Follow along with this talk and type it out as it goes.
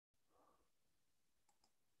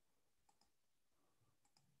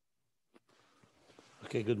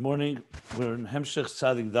Okay, good morning. We're in Hemshech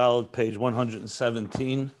Tzadik Daled, page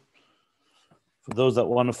 117. For those that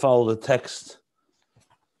want to follow the text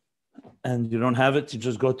and you don't have it, you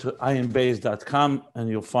just go to ayinbeis.com and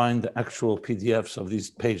you'll find the actual PDFs of these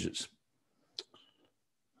pages.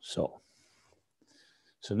 So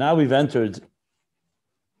now we've entered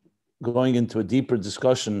going into a deeper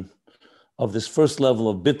discussion of this first level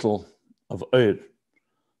of bittul, of Ohr.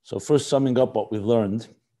 So first summing up what we've learned,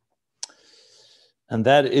 and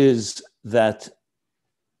that is that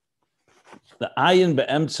the Ayin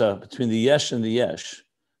be'emtza, between the yesh and the yesh,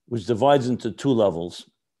 which divides into two levels.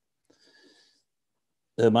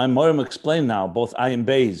 My Morim explained now both Ayin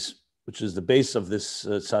Beis, which is the base of this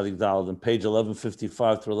Tzadik Daled, on page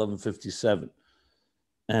 1155 through 1157.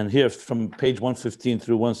 And here from page 115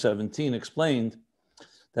 through 117 explained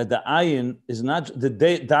that the Ayin is not, the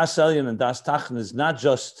Das Elyon and Das Tachon is not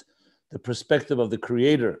just the perspective of the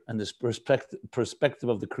creator and this perspective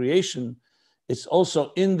of the creation, it's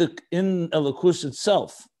also in Elokus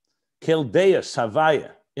itself. Kel Deus,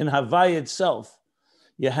 Havaya. In Havaya itself,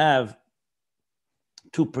 you have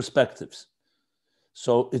two perspectives.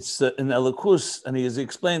 So it's in Elokus, and he has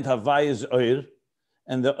explained Havaya is Ohr,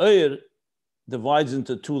 and the Ohr divides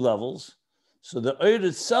into two levels. So the Ohr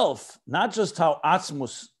itself, not just how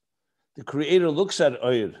Atzmus, the creator, looks at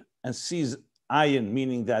Ohr and sees Ayin,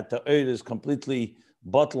 meaning that the Ohr is completely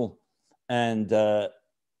bottle and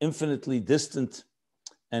infinitely distant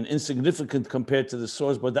and insignificant compared to the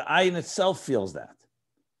source, but the Ayin itself feels that.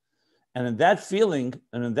 And in that feeling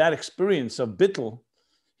and in that experience of bittul,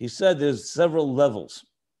 he said there's several levels,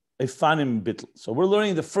 a fanim bittul. So we're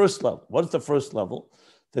learning the first level. What is the first level?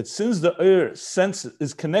 That since the Ohr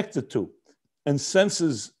is connected to and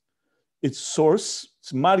senses its source,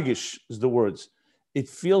 it's margish is the words, it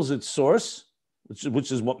feels its source,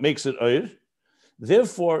 which is what makes it Ohr.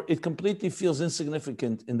 Therefore, it completely feels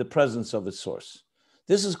insignificant in the presence of its source.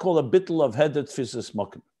 This is called a bittul of heder tfisas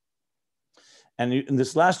makom. And in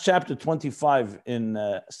this last chapter, 25 in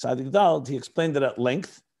Tzadik Daled, he explained it at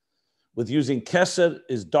length, with using keser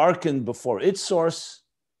is darkened before its source.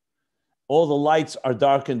 All the lights are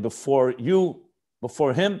darkened before you,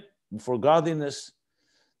 before him, before godliness.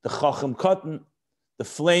 The chacham cotton, the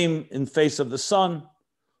flame in face of the sun,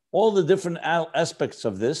 all the different aspects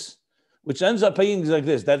of this, which ends up being like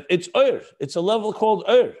this, that it's Ohr. It's a level called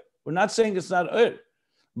Ohr. We're not saying it's not Ohr.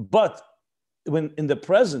 But when in the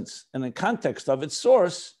presence and in context of its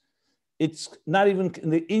source, it's not even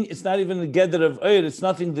it's not even the gather of Ohr. It's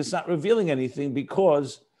nothing that's not revealing anything,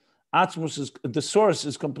 because Atzmus is, the source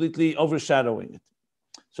is completely overshadowing it.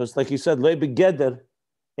 So it's like he said, Le begeder,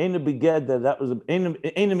 Ein begeder, that was Ein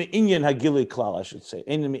inyan hagili klal, I should say.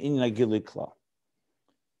 Ein inyan hagili klal.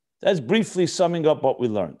 That's briefly summing up what we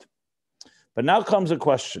learned. But now comes a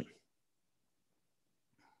question.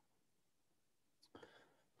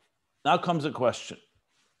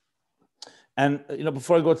 And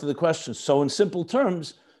before I go to the question, so in simple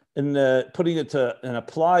terms, in putting it in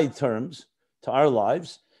applied terms to our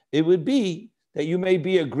lives, it would be that you may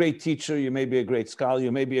be a great teacher, you may be a great scholar,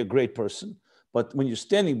 you may be a great person, but when you're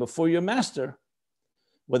standing before your master,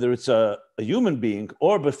 whether it's a human being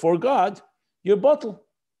or before God, you're bottle.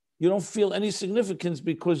 You don't feel any significance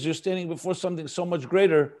because you're standing before something so much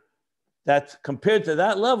greater that compared to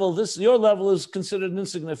that level, your level is considered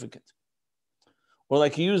insignificant. Or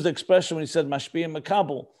like he used the expression when he said mashpi and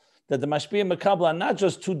makabel, that the mashpi and makabel are not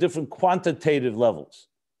just two different quantitative levels.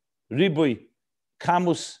 Ribui,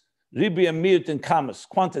 kamus, ribui and miut and kamus,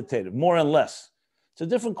 quantitative, more and less. It's a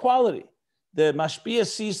different quality. The mashpia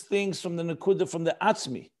sees things from the nekuda, from the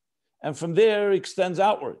atzmi, and from there extends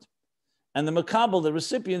outward. And the makabel, the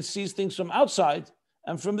recipient, sees things from outside,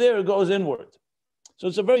 and from there it goes inward. So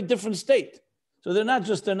it's a very different state. So they're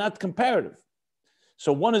not comparative.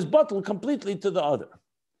 So one is bottled completely to the other.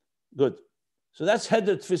 Good. So that's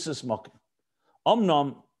heder tfisas makom.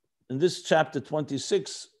 Omnom, in this chapter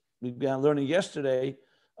 26, we began learning yesterday,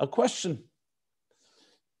 a question.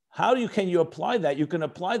 Can you apply that? You can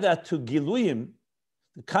apply that to giluyim,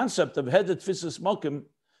 the concept of heder tfisas makom,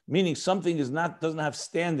 meaning something doesn't have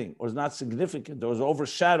standing, or is not significant, or is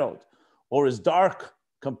overshadowed, or is dark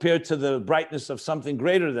compared to the brightness of something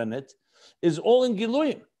greater than it, is all in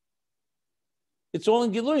Giluyim. It's all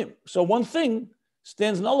in Giluyim. So one thing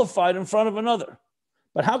stands nullified in front of another.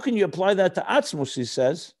 But how can you apply that to Atzmus, he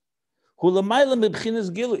says? Hulamayla mibchinas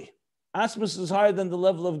Gilui. Atzmus is higher than the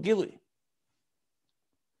level of Gilui.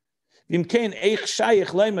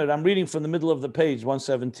 I'm reading from the middle of the page,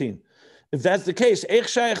 117. If that's the case,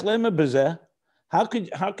 how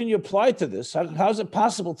can you apply to this? How is it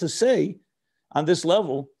possible to say on this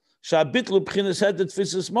level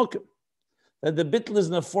that that the bittul is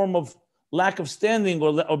in a form of lack of standing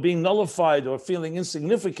or being nullified or feeling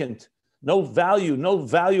insignificant, no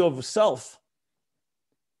value of self.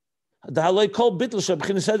 Every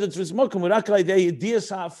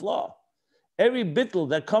bittul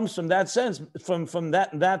that comes from that sense, from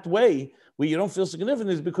that way, where you don't feel significant,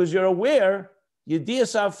 is because you're aware, you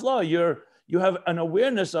have an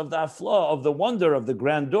awareness of that flaw, of the wonder, of the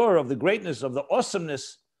grandeur, of the greatness, of the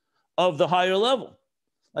awesomeness of the higher level.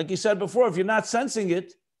 Like you said before, if you're not sensing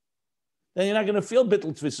it, then you're not going to feel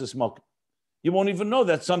bittul tfisas mokum. You won't even know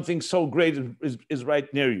that something so great is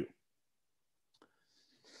right near you.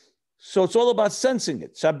 So it's all about sensing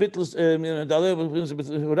it.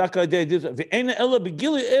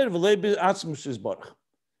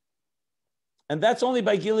 And that's only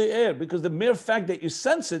by gili air, because the mere fact that you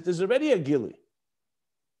sense it is already a gili.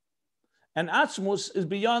 And Atzmus is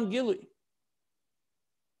beyond gili.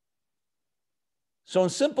 So in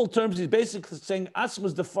simple terms, he's basically saying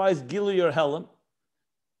Atzmus defies gili or helam.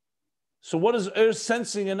 So what is air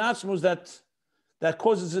sensing in Atzmus that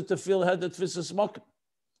causes it to feel head that tfisas mokum?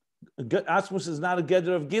 Atzmus is not a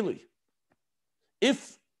gather of gili.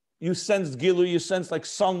 If you sense gili, you sense like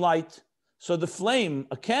sunlight. So the flame,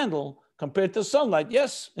 a candle, compared to sunlight,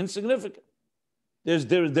 yes, insignificant.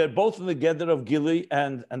 They're both in the gather of gili,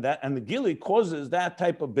 and the gili causes that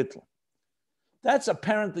type of bittul. That's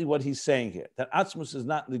apparently what he's saying here, that Atzmus is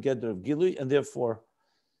not in the gather of gili, and therefore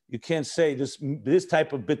you can't say this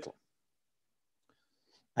type of bittul.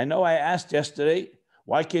 I know I asked yesterday,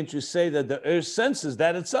 why can't you say that the earth senses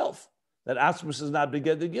that itself, that Atzmus is not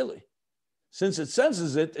begeder gili? Since it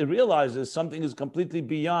senses it, it realizes something is completely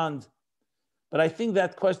beyond. But I think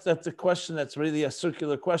that's a question that's really a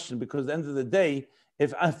circular question, because at the end of the day,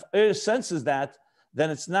 if earth senses that, then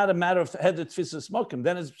it's not a matter of heder tfisas mokum,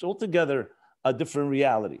 then it's altogether a different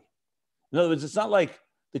reality. In other words, it's not like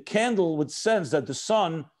the candle would sense that the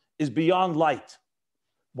sun is beyond light.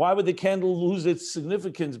 Why would the candle lose its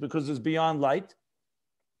significance because it's beyond light?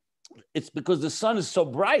 It's because the sun is so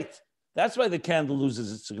bright. That's why the candle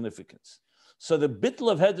loses its significance. So the bittul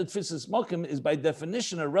of heder tfisas mokum is by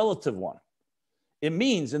definition a relative one. It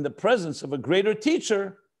means in the presence of a greater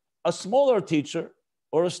teacher, a smaller teacher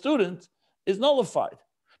or a student is nullified.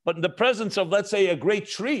 But in the presence of, let's say, a great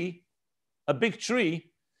tree, a big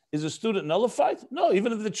tree, is a student nullified? No,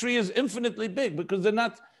 even if the tree is infinitely big, because it's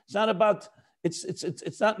not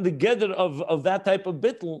in the gather of that type of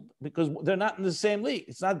bittul, because they're not in the same league.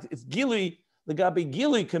 It's gili, the gabi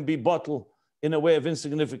gili can be bottle in a way of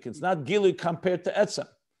insignificance, not gili compared to etzem.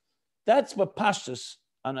 That's what pashtus,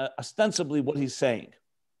 ostensibly what he's saying.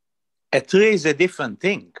 A tree is a different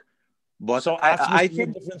thing. But so I think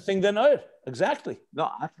a different thing than oil. Exactly. No,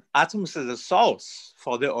 Atzmus is a source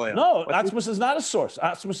for the oil. No, Atzmus is not a source.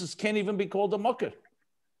 Atzmus can't even be called a mucker.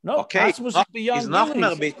 No, okay. Atzmus is beyond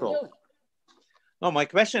gili. No, my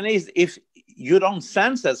question is, if you don't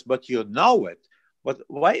sense it, but you know it, but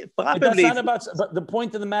why? Probably. But the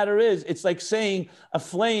point of the matter is, it's like saying a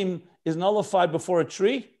flame is nullified before a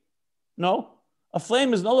tree. No, a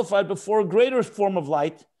flame is nullified before a greater form of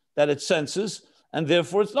light that it senses, and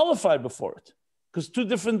therefore it's nullified before it, because two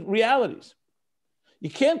different realities. You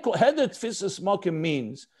can't call heder tfisas mokum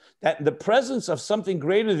means that in the presence of something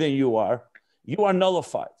greater than you are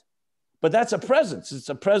nullified. But that's a presence. It's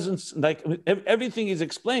a presence, like everything he's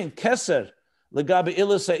explained, keser, legabe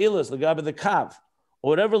ilas ha'ilas, legabe the kav, or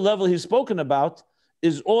whatever level he's spoken about,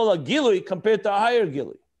 is all a gili compared to a higher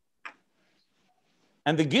gili.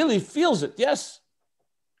 And the gili feels it, yes.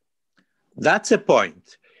 That's a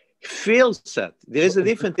point. Feels it. There is a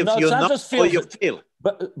difference if you know or you feel.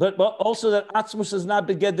 But also that Atzmus is not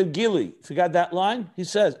begeder gili. If you got that line, he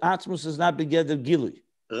says Atzmus is not begeder gili.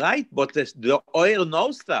 Right, but the oil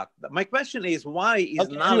knows that. My question is, why is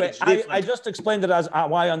knowledge different? I just explained it as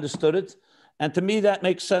why I understood it. And to me, that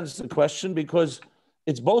makes sense, the question, because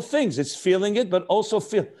it's both things. It's feeling it, but also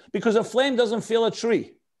feel. Because a flame doesn't feel a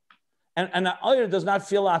tree. And an oil does not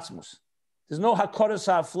feel Atzmus. There's no hakoras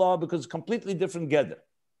ha'aflah, because it's completely different gather.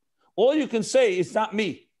 All you can say is not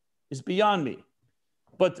me. It's beyond me.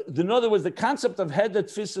 But in other words, the concept of heder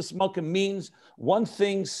tfisas mokum means one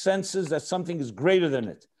thing senses that something is greater than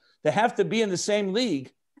it. They have to be in the same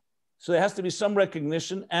league. So there has to be some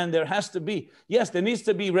recognition, and there has to be, yes, there needs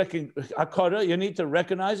to be akara, you need to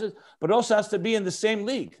recognize it, but also has to be in the same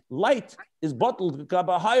league. Light is bottled by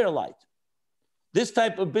a higher light. This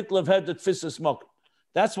type of bittul of heder tfisas mokum.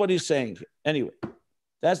 That's what he's saying here. Anyway,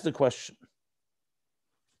 that's the question.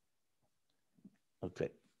 Okay.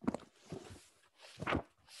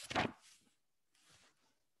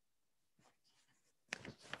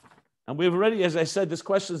 And we've already, as I said, this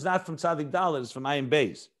question is not from Tzadik Dalet, it's from Ayin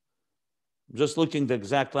Beis. I'm just looking the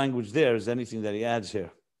exact language there. Is anything that he adds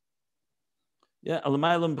here? Yeah,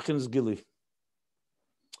 alamaylam b'chinas gili.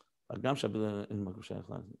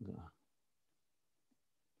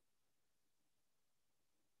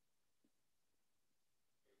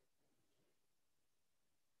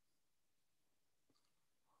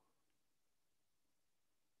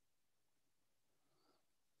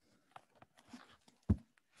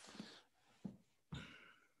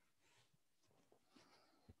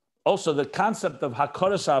 Also, the concept of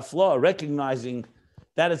hakaras hafla, recognizing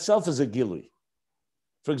that itself is a gilui.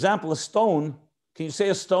 For example, a stone. Can you say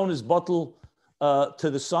a stone is bottled to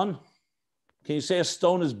the sun? Can you say a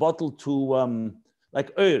stone is bottled to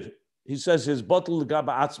like Ohr? He says his bottled l'gaba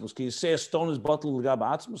Atzmus. Can you say a stone is bottled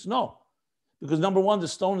l'gaba Atzmus? No, because number one, the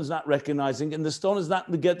stone is not recognizing, and the stone is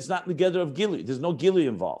not together of gilui. There's no gilui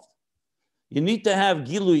involved. You need to have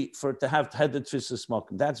gilui for it to have headed tfisa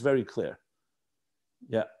smoking. That's very clear.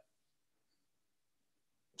 Yeah.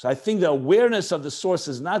 So I think the awareness of the source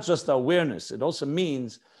is not just the awareness. It also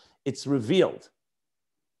means it's revealed.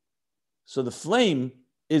 So the flame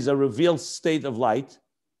is a revealed state of light,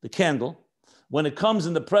 the candle. When it comes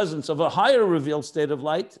in the presence of a higher revealed state of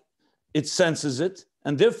light, it senses it,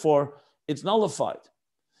 and therefore it's nullified.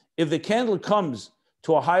 If the candle comes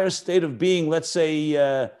to a higher state of being, let's say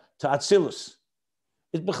to Atzilus,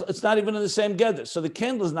 it's not even in the same gather. So the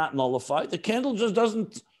candle is not nullified. The candle just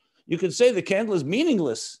doesn't. You could say the candle is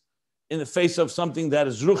meaningless in the face of something that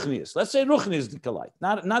is ruchnius. Let's say ruchnius light,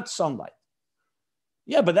 not sunlight.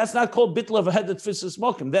 Yeah, but that's not called bitl of a head that fits the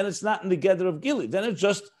smokim. Then it's not in the gather of gili. Then it's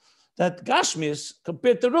just that gashmius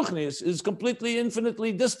compared to ruchnius is completely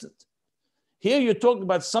infinitely distant. Here you're talking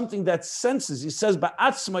about something that senses. He says, by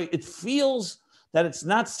atzmai, it feels that it's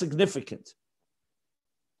not significant.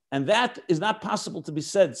 And that is not possible to be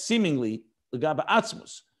said seemingly l'gaba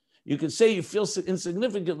Atzmus. You could say you feel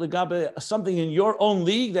insignificant l'gaba something in your own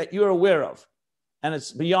league that you're aware of, and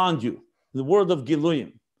it's beyond you, the world of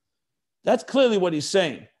Giluyim. That's clearly what he's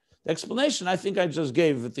saying. The explanation I think I just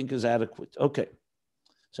gave, I think, is adequate. Okay.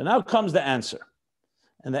 So now comes the answer.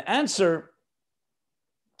 And the answer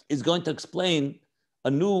is going to explain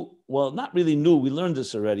a new, well, not really new, we learned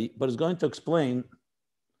this already, but it's going to explain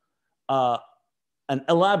and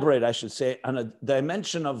elaborate, I should say, on a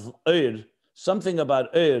dimension of Ohr, something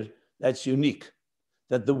about Ohr that's unique.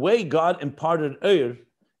 That the way God imparted Ohr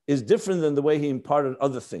is different than the way he imparted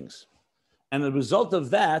other things. And as a result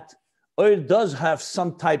of that, Ohr does have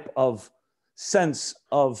some type of sense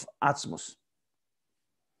of Atzmus.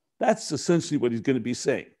 That's essentially what he's going to be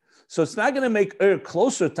saying. So it's not going to make Ohr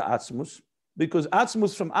closer to Atzmus, because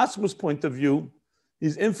Atzmus, from Atzmus' point of view,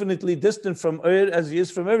 is infinitely distant from Ohr as he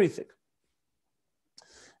is from everything.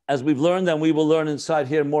 As we've learned, and we will learn inside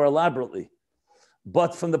here more elaborately.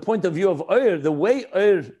 But from the point of view of Ohr, the way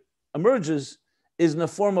Ohr emerges is in the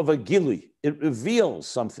form of a gilui. It reveals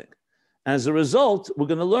something. And as a result, we're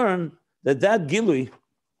going to learn that gilui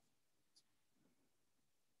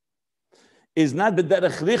is not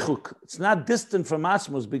b'derech richuk. It's not distant from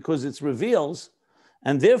Atzmus because it reveals,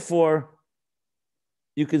 and therefore,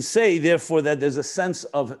 you can say, therefore, that there's a sense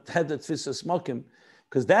of hedet tfisa smokim,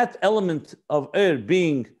 because that element of Ohr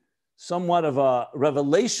being somewhat of a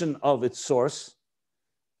revelation of its source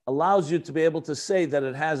allows you to be able to say that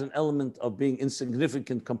it has an element of being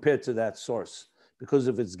insignificant compared to that source because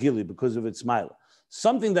of its gili, because of its mila.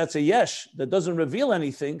 Something that's a yesh, that doesn't reveal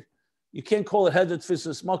anything, you can't call it hedet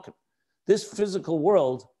tfisa smokim. This physical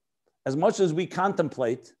world, as much as we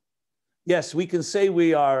contemplate, yes, we can say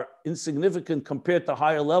we are insignificant compared to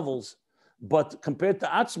higher levels, but compared to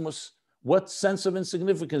Atzmus, what sense of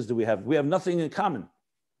insignificance do we have? We have nothing in common.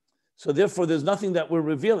 So therefore, there's nothing that we're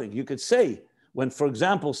revealing. You could say, when, for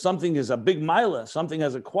example, something is a big mila, something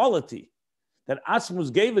has a quality, that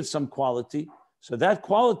Atzmus gave it some quality, so that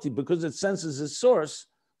quality, because it senses its source,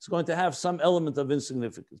 is going to have some element of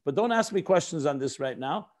insignificance. But don't ask me questions on this right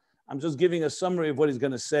now. I'm just giving a summary of what he's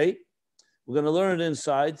going to say. We're going to learn it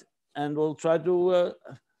inside, and we'll try to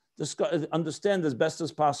understand as best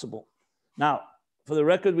as possible. Now, for the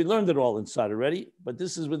record, we learned it all inside already, but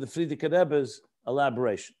this is with the Frierdiker Rebbe's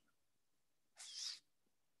elaboration.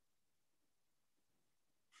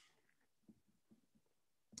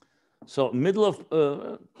 So middle of,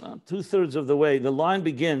 2/3 of the way, the line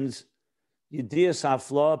begins, Yediyas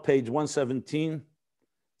Hafla, page 117,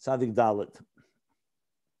 Tzadik Dalet.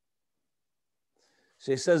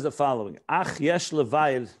 So he says the following, Ach yesh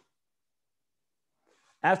levayil,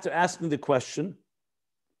 after asking the question,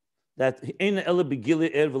 that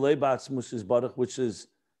which is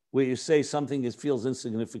where you say something feels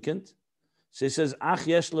insignificant. So he says, Ach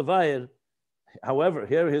yesh levayil, however,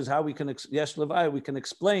 here's how we can, yesh levayil, we can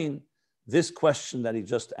explain this question that he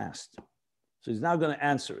just asked. So he's now going to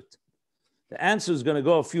answer it. The answer is going to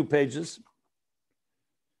go a few pages.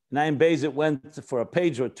 In Ayin Beis, it went for a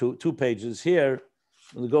page or two pages. Here,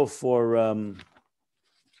 we'll go for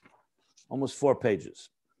almost 4 pages.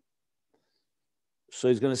 So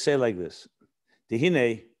he's going to say like this.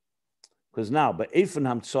 Dihine, because now,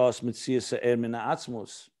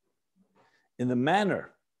 in the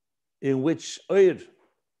manner in which Ohr,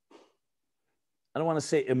 I don't want to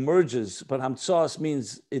say emerges, but hamtsos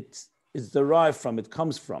means it is derived from, it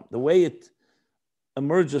comes from. The way it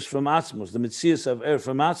emerges from Atzmus, the Metzias of Ohr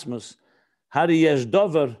from Atzmus, Hari Yesh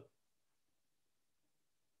Dover,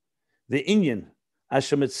 the Inyan,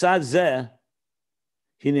 Asher Mitzad Zeh,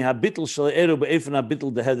 Hini Habitel Shal Eru Be'efen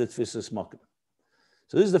Habitel Dehedet Fises Mokim.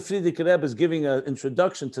 So this is the Frierdiker Rebbe is giving an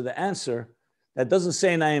introduction to the answer that doesn't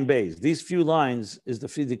say in Ayin Beis. These few lines is the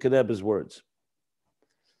Frierdiker Rebbe's words.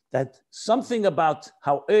 That something about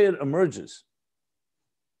how Ohr emerges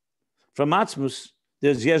from Atzmus,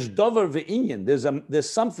 there's Yesh Dover Ve'inyan, there's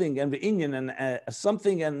something and Ve'inyan and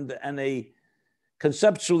something and a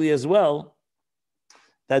conceptually as well,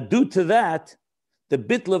 that due to that, the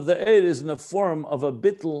bittul of the Ohr is in the form of a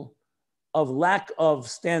bittul of lack of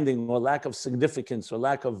standing or lack of significance or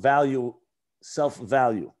lack of value,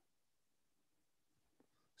 self-value.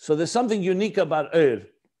 So there's something unique about Ohr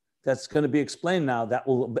that's going to be explained now that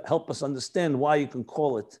will help us understand why you can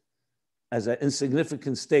call it as an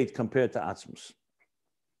insignificant state compared to Atzmus.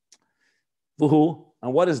 V'hu,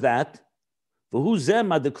 and what is that? V'hu zeh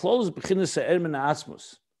madeklos b'chinas ha'er min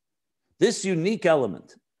ha'atzmus. This unique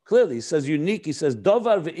element, clearly he says unique, he says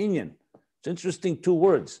dovar ve'inyan. It's interesting 2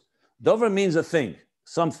 words. Dovar means a thing,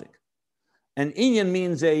 something. And inyan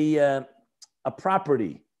means a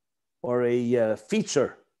property or a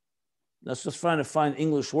feature. Let's just trying to find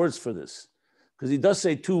English words for this, because he does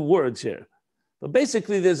say 2 words here. But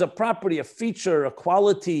basically, there's a property, a feature, a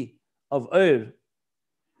quality of Ohr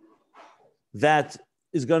that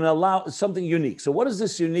is going to allow something unique. So what is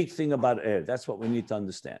this unique thing about Ohr? That's what we need to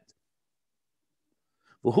understand.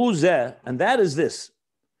 And that is this.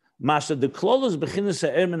 The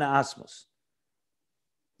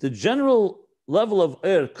general level of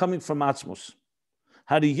Ohr coming from Atzmus.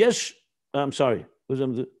 I'm sorry.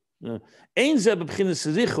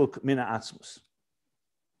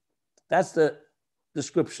 That's the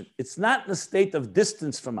description. It's not in a state of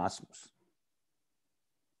distance from Atzmus.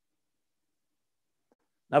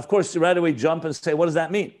 Now, of course, you right away jump and say, what does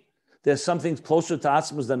that mean? There's something closer to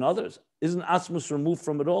Atzmus than others. Isn't Atzmus removed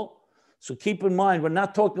from it all? So keep in mind, we're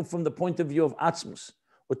not talking from the point of view of Atzmus.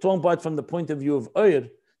 We're talking about from the point of view of Ohr,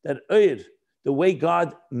 that Ohr, the way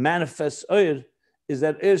God manifests Ohr, is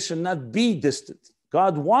that Ohr should not be distant.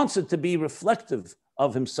 God wants it to be reflective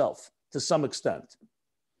of himself to some extent.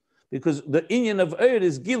 Because the inyan of Ohr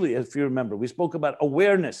is gili, if you remember. We spoke about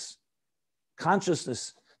awareness,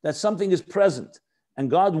 consciousness, that something is present. And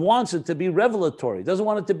God wants it to be revelatory. He doesn't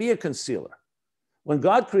want it to be a concealer. When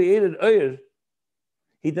God created Ohr,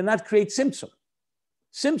 he did not create Tzimtzum.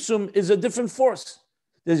 Tzimtzum is a different force.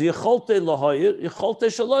 There's Yecholte Lahoyer, Yecholte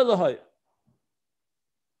Shaloi Lahoyer.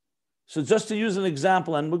 So just to use an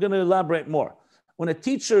example, and we're going to elaborate more. When a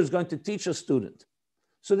teacher is going to teach a student,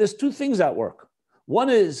 so there's 2 things at work. One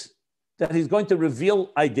is that he's going to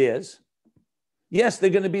reveal ideas. Yes,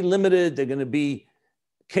 they're going to be limited. They're going to be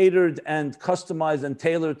catered and customized and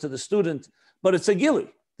tailored to the student, but it's a gili.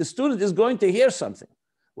 The student is going to hear something,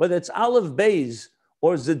 whether it's Aleph Beis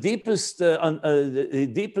or the deepest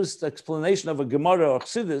explanation of a Gemara or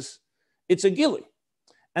Chassidus, it's a gili.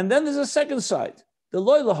 And then there's a second side, the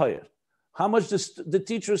loy lahoyer, how much the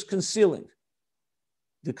teacher is concealing,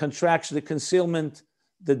 the contraction, the concealment,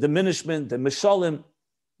 the diminishment, the mishalim,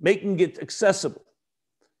 making it accessible.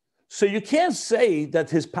 So you can't say that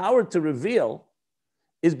his power to reveal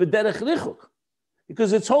is b'derech lichuk,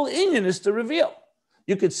 because its whole inyan is to reveal.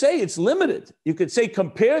 You could say it's limited. You could say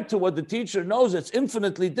compared to what the teacher knows, it's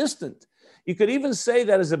infinitely distant. You could even say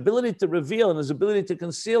that his ability to reveal and his ability to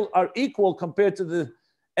conceal are equal compared to the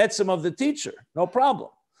etzem of the teacher. No problem.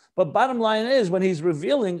 But bottom line is, when he's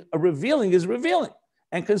revealing, a revealing is revealing,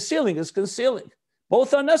 and concealing is concealing.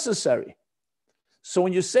 Both are necessary. So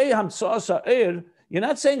when you say hamtzoas ha'er, you're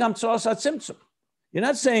not saying hamtzoas ha'tzimtzum. You're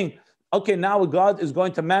not saying, okay, now God is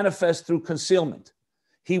going to manifest through concealment.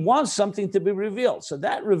 He wants something to be revealed. So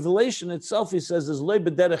that revelation itself, he says, is loy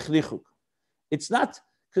b'derech lichuk. It's not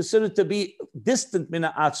considered to be distant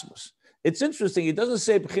mina atzmus. It's interesting. He doesn't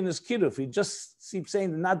say b'chinas kiruf. He just keeps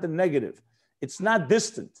saying not the negative. It's not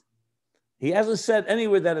distant. He hasn't said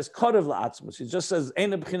anywhere that it's karev la'atzmus. He just says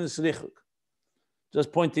eina b'chinas lichuk.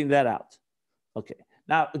 Just pointing that out. Okay.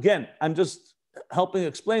 Now, again, I'm just helping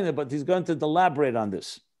explain it, but he's going to elaborate on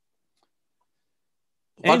this.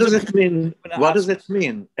 What does it mean? What does it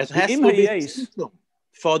mean? It has to be symptom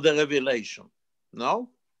for the revelation. No?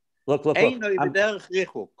 Look.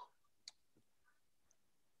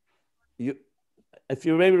 If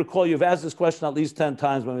you may recall, you've asked this question at least 10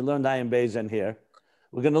 times when we learned Ayin Beis in here.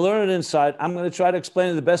 We're going to learn it inside. I'm going to try to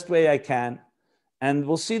explain it the best way I can. And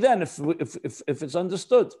we'll see then if it's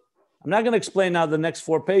understood. I'm not going to explain now the next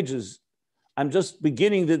 4 pages. I'm just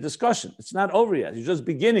beginning the discussion. It's not over yet. He's just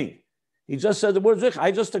beginning. He just said the word Rich.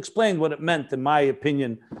 I just explained what it meant. In my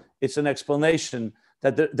opinion, it's an explanation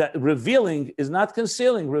that revealing is not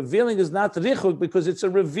concealing. Revealing is not richuk because it's a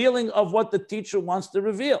revealing of what the teacher wants to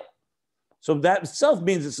reveal. So that itself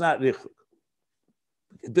means it's not richuk.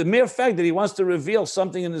 The mere fact that he wants to reveal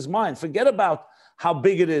something in his mind, forget about how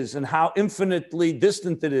big it is and how infinitely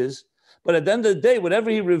distant it is. But at the end of the day, whatever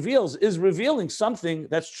he reveals is revealing something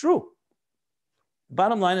that's true.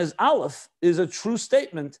 Bottom line is Aleph is a true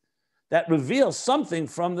statement that reveals something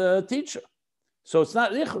from the teacher. So it's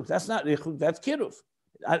not richuk. That's not richuk. That's kiruv.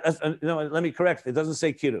 Let me correct. It doesn't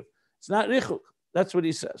say kiruv. It's not richuk. That's what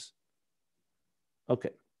he says.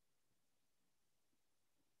 Okay.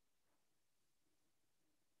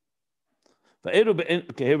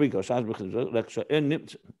 Okay, here we go. Here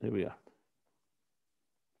we are.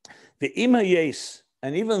 The ima yes,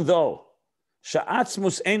 and even though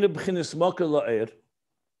Atzmus ain't b'chinas moker la'er,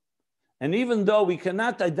 and even though we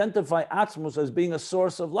cannot identify Atzmus as being a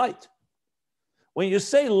source of light, when you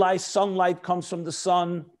say light, sunlight comes from the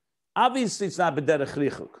sun, obviously it's not b'derech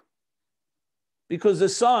richuk, because the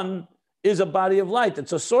sun is a body of light.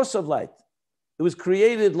 It's a source of light. It was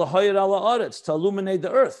created l'hoyer ala aretz, to illuminate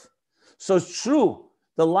the earth. So it's true,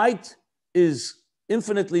 the light is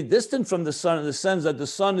infinitely distant from the sun in the sense that the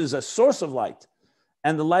sun is a source of light,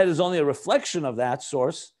 and the light is only a reflection of that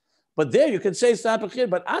source. But there you can say it's not b'chir,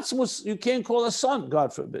 but Atzmus you can't call a sun,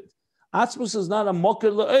 God forbid. Atzmus is not a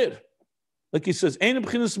moker la'ir. Like he says, ain't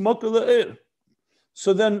b'chinas moker la'ir.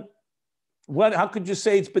 So then, how could you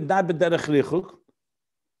say it's not b'derech richuk?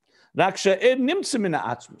 Rak she'er nimtze min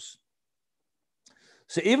ha'atzmus.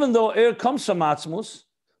 So even though air comes from Atzmus,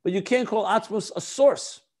 but you can't call Atzmus a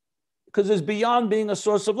source, because it's beyond being a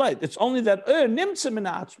source of light. It's only that nimtze min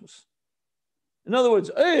ha'atzmus. In other words,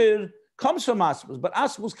 comes from Atzmus, but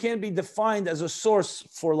Atzmus can't be defined as a source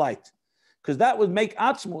for light, because that would make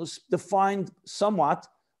Atzmus defined somewhat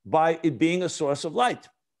by it being a source of light.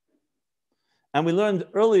 And we learned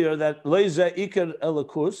earlier that leize ikar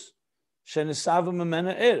elakus shenisava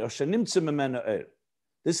memena or shenimtze memena.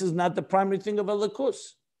 This is not the primary thing of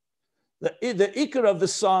elakus. The ikar of the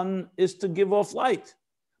sun is to give off light,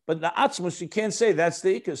 but the Atzmus you can't say that's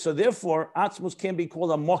the ikar. So therefore, Atzmus can't be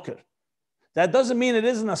called a moker. That doesn't mean it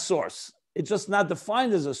isn't a source. It's just not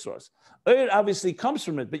defined as a source. Obviously comes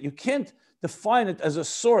from it, but you can't define it as a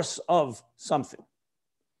source of something.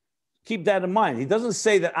 Keep that in mind. He doesn't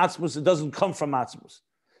say that Atzmus, it doesn't come from Atzmus.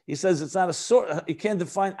 He says it's not a source. You can't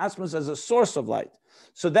define Atzmus as a source of light.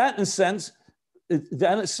 So that in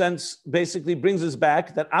a sense, basically brings us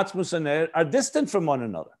back that Atzmus and Air are distant from one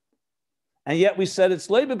another. And yet we said it's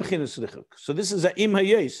leibe b'chinas richuk. So this is a im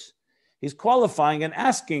hayes. He's qualifying and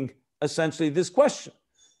asking essentially this question.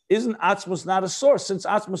 Isn't Atzmus not a source? Since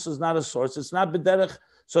Atzmus is not a source, it's not b'derech,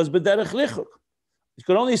 so it's b'derech richuk. You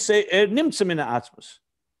could only say nimtze min ha'atzmus.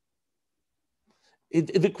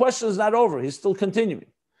 The question is not over. He's still continuing.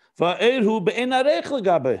 And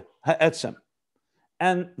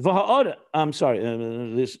I'm sorry,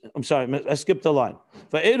 I skipped a line.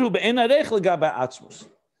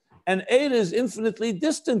 And Eir is infinitely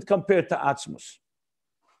distant compared to Atzmus.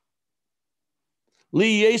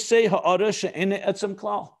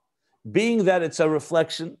 Being that it's a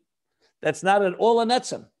reflection, that's not at all an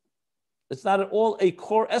etzem. It's not at all a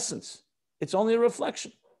core essence. It's only a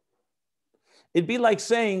reflection. It'd be like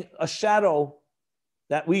saying a shadow,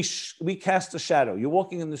 that we cast a shadow. You're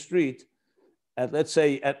walking in the street, let's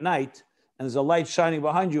say at night, and there's a light shining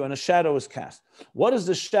behind you and a shadow is cast. What is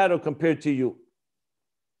the shadow compared to you?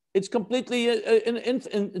 It's completely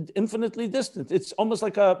infinitely distant. It's almost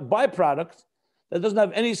like a byproduct that doesn't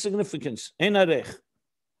have any significance. Ein arech.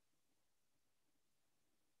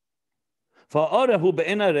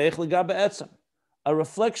 A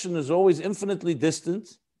reflection is always infinitely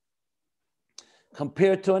distant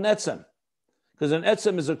compared to an etzem. Because an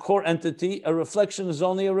etzem is a core entity, a reflection is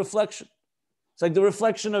only a reflection. It's like the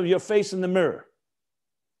reflection of your face in the mirror.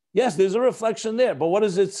 Yes, there's a reflection there, but what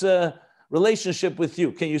is its relationship with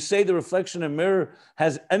you? Can you say the reflection in the mirror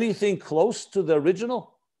has anything close to the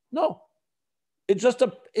original? No. It's just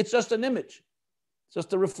an image. It's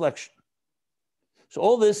just a reflection. So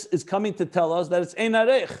all this is coming to tell us that it's ein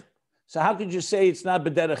arech. So how could you say it's not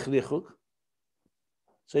b'derech richuk?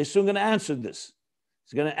 So he's soon going to answer this.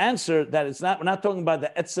 He's going to answer that it's not. We're not talking about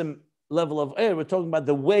the etzem level of Ohr. We're talking about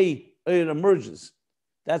the way Ohr emerges.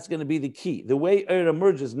 That's going to be the key. The way Ohr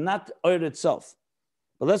emerges, not Ohr itself.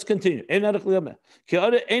 But let's continue. Because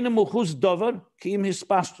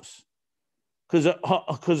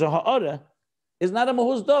a ha'ara is not a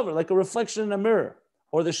mahuz dover, like a reflection in a mirror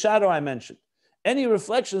or the shadow I mentioned. Any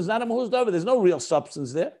reflection is not a mahuz dover. There's no real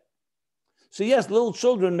substance there. So yes, little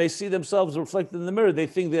children may see themselves reflected in the mirror. They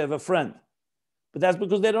think they have a friend. But that's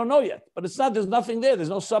because they don't know yet. But it's not, there's nothing there. There's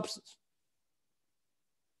no substance.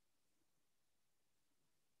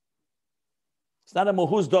 It's not a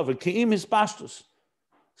mohuz dover. Ki'im hispashtus.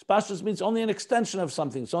 Hispashtus means only an extension of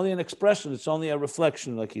something. It's only an expression. It's only a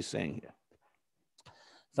reflection, like he's saying here.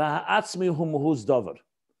 V'ha'atzmi hu mohuz dover.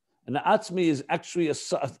 And the atzmi is actually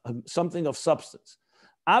something of substance.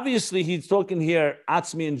 Obviously, he's talking here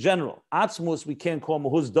atzmi in general. Atzmus we can't call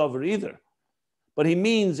mahuz dover either. But he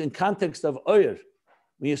means in context of Ohr,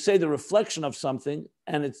 when you say the reflection of something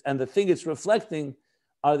and the thing it's reflecting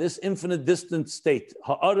are this infinite distant state,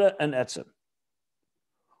 ha'ara and etzem.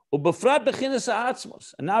 Ubefrat bechinas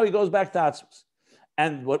ha'atzmus. And now he goes back to atzmus.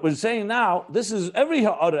 And what we're saying now, this is every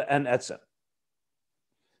ha'ara and etzem.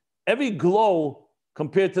 Every glow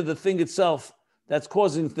compared to the thing itself that's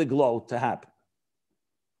causing the glow to happen.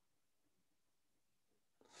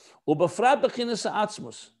 Ubefrat bechinas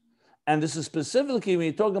ha'atzmus. And this is specifically when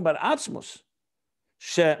you're talking about Atzmus.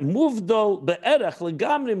 She'muvdol be'erech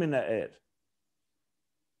legamri min ha'er.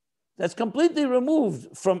 That's completely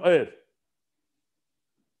removed from Ohr.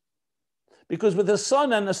 Because with the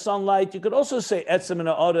sun and the sunlight, you could also say etzem and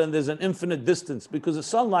ha'ara, and there's an infinite distance, because the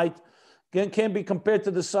sunlight can't be compared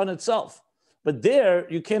to the sun itself. But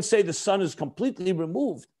there, you can't say the sun is completely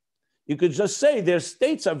removed. You could just say their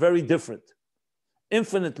states are very different,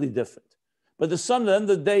 infinitely different. But the sun, at the end of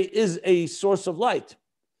the day, is a source of light.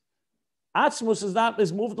 Atzmus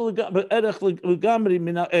is moved to legamri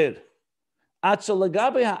min ha'er. Atzel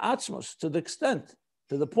legabe ha'atzmus, to the extent,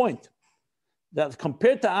 to the point, that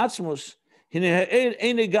compared to Atzmus, hine ha'er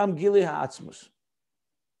eine gam gili ha'atzmus.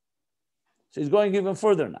 So he's going even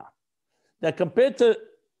further now. That compared to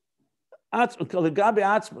legabe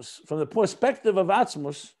Atzmus, from the perspective of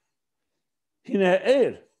Atzmus, hine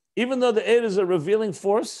ha'er, even though the air is a revealing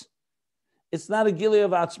force, it's not a gili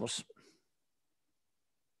of Atzmus.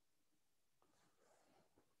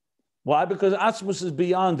 Why? Because Atzmus is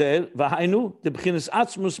beyond air. V'hainu, the b'chinas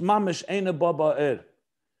Atzmus mamish eina baba air.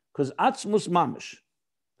 Because Atzmus mamish,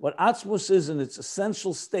 what Atzmus is in its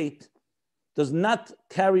essential state, does not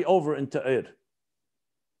carry over into air.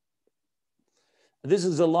 This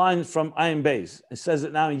is a line from Ayin Beis. It says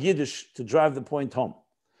it now in Yiddish to drive the point home.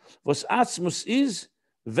 Was Atzmus is,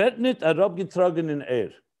 wird nit arab getragen in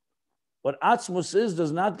air. What Atzmus is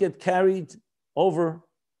does not get carried over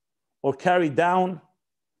or carried down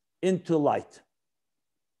into light.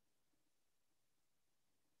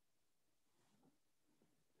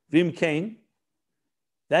 Vim kain,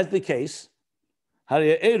 that's the case. So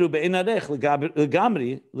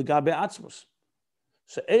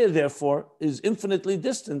air, therefore, is infinitely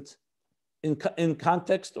distant in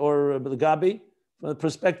context or legabi from the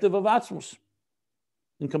perspective of Atzmus,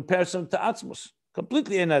 in comparison to Atzmus,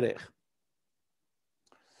 completely enarech.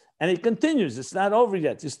 And it continues. It's not over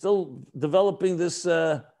yet. He's still developing this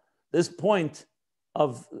this point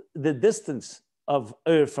of the distance of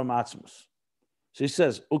Ohr from Atzmus. So he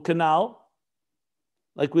says, "Ukanal,"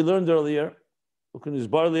 like we learned earlier. So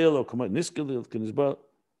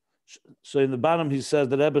in the bottom, he says,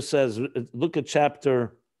 the Rebbe says, look at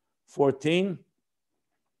chapter 14,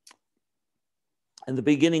 and the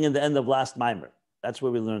beginning and the end of last Maimer. That's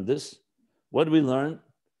where we learned this. What did we learn?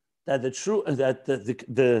 That the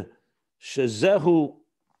shezehu,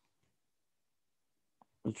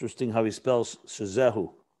 interesting how he spells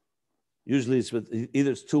shezehu. Usually it's with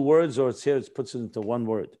either it's two words or it's here, it puts it into one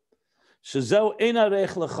word. Shezehu eina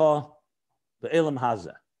reich lecha be'elam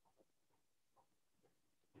haza.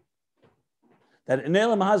 That in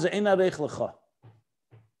elam haza eina reich lecha.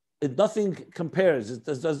 Nothing compares. It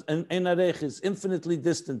does eina reich is infinitely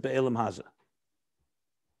distant be'elam haza.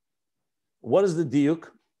 What is the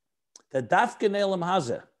diuk? That dafke in elam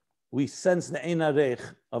haza, we sense the eina reich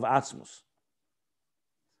of Atzmus.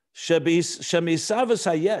 Shemisavas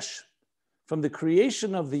hayesh, from the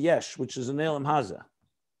creation of the yesh, which is an elam haza.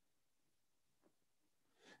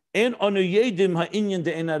 En onu yedim ha'inyan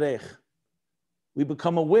de eina reich. We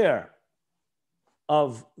become aware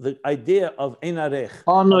of the idea of eina reich.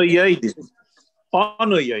 Onu yedim.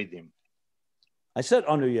 Onu yedim. I said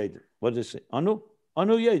anu yedim. What did it say? Anu?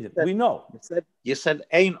 Anu Yedim. We know. You said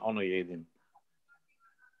Ayin Anu Yedim.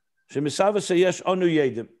 Shemisava Yesh Anu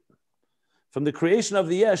Yedim. From the creation of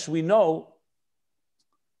the Yesh, we know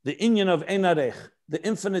the inyan of Ein Arech, the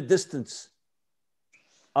infinite distance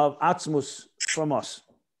of Atzmus from us.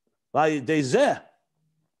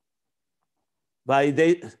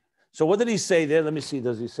 So what did he say there? Let me see.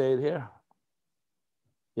 Does he say it here?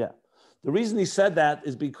 Yeah. The reason he said that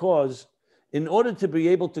is because in order to be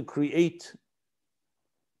able to create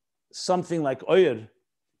something like Ohr,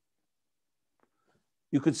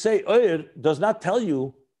 you could say Ohr does not tell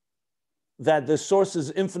you that the source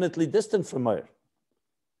is infinitely distant from Ohr.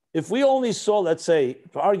 If we only saw, let's say,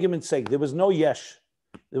 for argument's sake, there was no Yesh,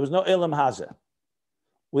 there was no Elam Hazeh,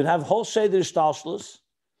 we'd have whole Sheder Shtalshlus,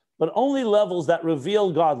 but only levels that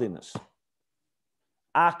reveal godliness.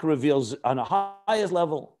 Ak reveals on a highest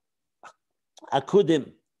level,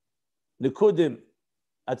 Akudim, Nikudim,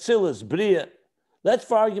 Atzilus, Bria. Let's,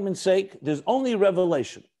 for argument's sake, there's only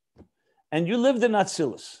revelation. And you lived in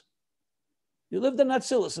Atzilus. You lived in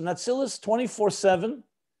Atzilus, and Atzilus 24/7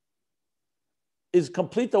 is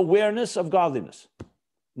complete awareness of godliness.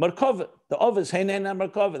 Merkava, the Ovis, Heinen and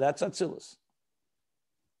Merkava, that's Atzilus.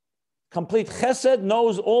 Complete Chesed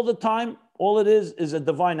knows all the time, all it is a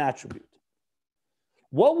divine attribute.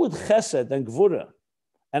 What would Chesed and Gvura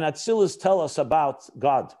and Atzilus tell us about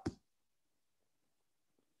God?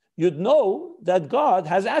 You'd know that God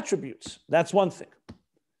has attributes. That's one thing.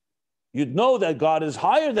 You'd know that God is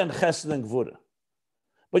higher than Chesed and Gvura.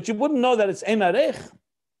 But you wouldn't know that it's Ein Arech.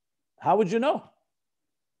 How would you know?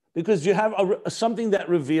 Because you have something that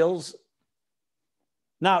reveals.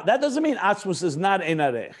 Now, that doesn't mean Atzmus is not Ein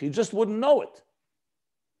Arech. You just wouldn't know it.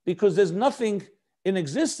 Because there's nothing in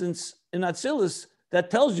existence in Atzilus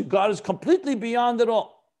that tells you God is completely beyond it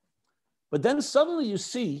all. But then suddenly you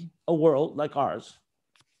see a world like ours,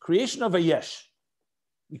 creation of a Yesh.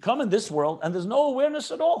 We come in this world and there's no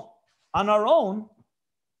awareness at all. On our own,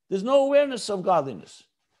 there's no awareness of godliness.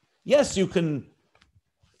 Yes, you can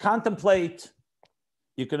contemplate,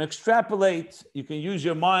 you can extrapolate, you can use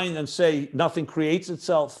your mind and say nothing creates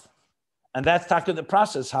itself. And that's the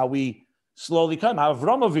process, how we slowly come. How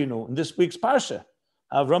Avram Avinu, in this week's Parsha,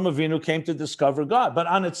 how Avram Avinu came to discover God. But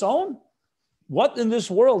on its own, what in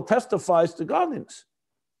this world testifies to godliness?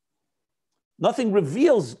 Nothing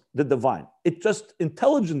reveals the divine. It just,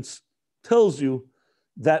 intelligence tells you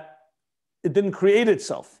that it didn't create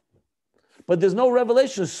itself. But there's no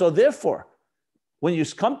revelation. So therefore, when you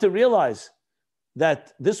come to realize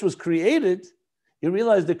that this was created, you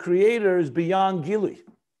realize the creator is beyond Gili.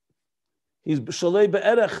 He's Shalei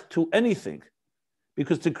Be'erech to anything.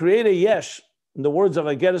 Because to create a Yesh, in the words of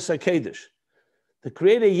Ageres HaKedesh, to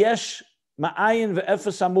create a Yesh Ma'ayin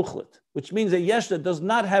ve'efes hamuchlet, which means a Yesh that does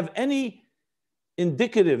not have any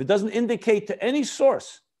indicative, it doesn't indicate to any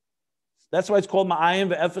source. That's why it's called Ma'ayin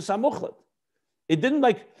ve'efes hamuchlet.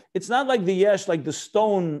 It's not like the Yesh, like the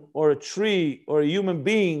stone or a tree or a human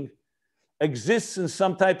being exists in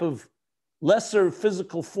some type of lesser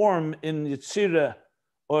physical form in Yitzira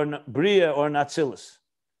or Bria or Atzilus.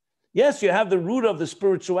 Yes, you have the root of the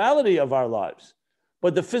spirituality of our lives,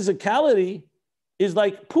 but the physicality is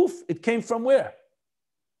like poof, it came from where?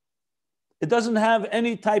 It doesn't have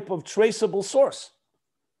any type of traceable source.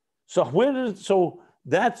 So he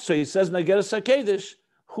says in Ageres HaKedesh,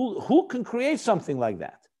 who can create something like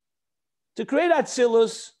that? To create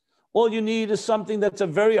Atzilus, all you need is something that's a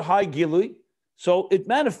very high gilui, so it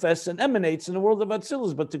manifests and emanates in the world of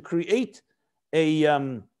Atzilus. But to create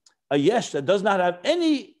a Yesh that does not have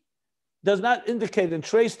any, does not indicate and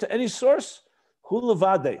trace to any source, hu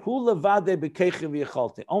levade b'keichev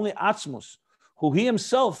v'yechalti. Only Atzmus, who he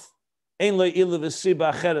himself ein lo ilu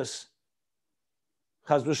v'siba acheres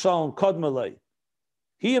chas v'shalom kodmalei.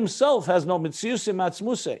 He himself has no mitziusim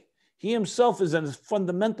atzmusei. He himself is a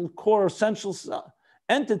fundamental core, essential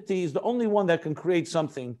entity. Is the only one that can create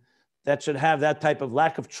something that should have that type of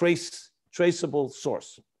lack of traceable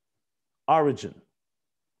source, origin.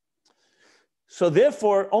 So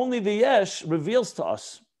therefore, only the Yesh reveals to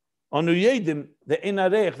us, Anu Yedim, the Ein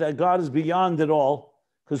Arech, that God is beyond it all,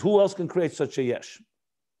 because who else can create such a Yesh?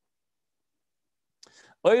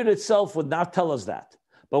 Ohr itself would not tell us that.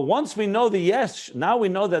 But once we know the Yesh, now we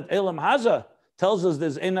know that Elam Hazeh tells us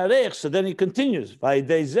there's Ein Arech, so then he continues,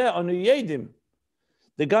 Vayidezeh Anu Yedim,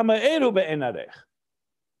 the Gama Eru be'Ein Arech.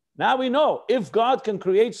 Now we know, if God can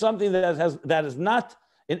create something that is not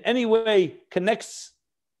in any way connects,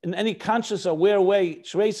 in any conscious aware way,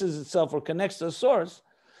 traces itself or connects to a source,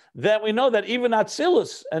 then we know that even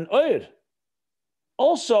Atzilus and Ohr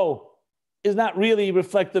also is not really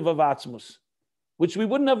reflective of Atzmus, which we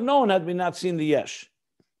wouldn't have known had we not seen the Yesh.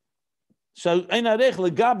 So, ein arech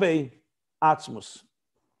legabe Atzmus,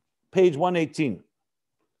 page 118.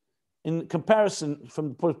 In comparison,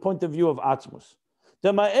 from the point of view of Atzmus.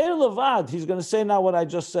 The ma'er levad, he's going to say now what I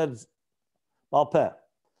just said, Balpeh.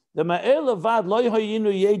 The ma'er levad lo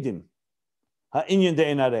hayinu yedim ha'inyan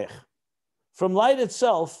de'en arech. From light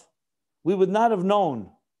itself, we would not have known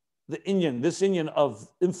the inyan, this inyan of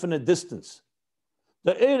infinite distance.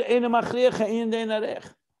 The eir ein machriach ha'inyan de'en arech.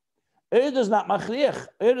 Eir does not machriach.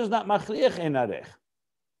 Eir does not machriach ein arech.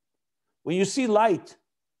 When you see light,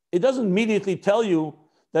 it doesn't immediately tell you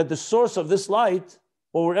that the source of this light,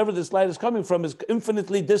 or wherever this light is coming from, is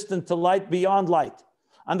infinitely distant to light beyond light.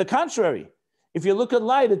 On the contrary, if you look at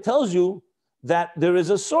light, it tells you that there is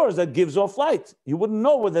a source that gives off light. You wouldn't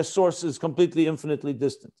know where the source is completely infinitely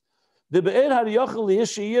distant. Because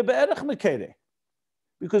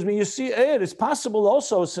when you see air, it's possible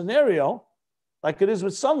also a scenario, like it is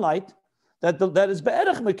with sunlight, that is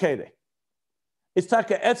be'erech mekere. It's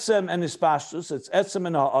taka etzem and ispashtus, it's etzem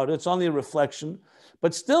and ha'ar, it's only a reflection,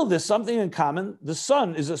 but still there's something in common. The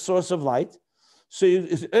sun is a source of light. So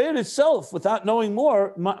air itself, without knowing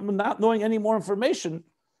more, not knowing any more information,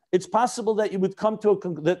 it's possible that you would come to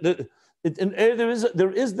in air there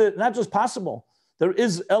is the, not just possible, there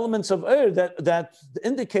is elements of air that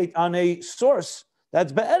indicate on a source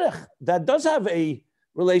that's be'erech, that does have a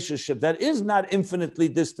relationship, that is not infinitely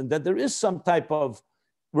distant, that there is some type of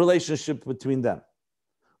relationship between them.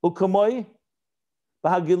 Ukamoi,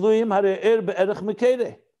 b'hagiluyim hare er be'erech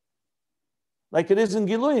mekere. Like it is in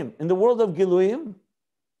Giluyim. In the world of Giluyim,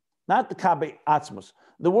 not the Kabe Atzmus,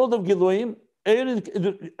 the world of Giluyim, er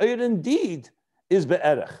indeed is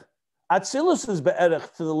be'erech. Atzilus is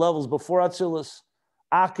be'erech to the levels before Atzilus.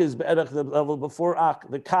 Ak is be'erech to the level before Ak.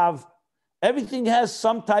 The Kav, everything has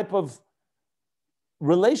some type of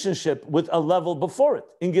relationship with a level before it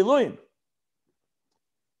in Giluyim.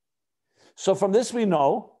 So from this we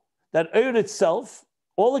know that Eir itself,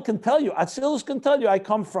 all it can tell you, Atzilus can tell you, I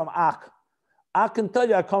come from Ak. Ak can tell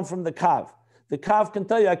you, I come from the Kav. The Kav can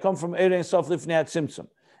tell you, I come from Eir Ein Sof Lifnei Tzimtzum.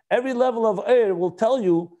 Every level of Eir will tell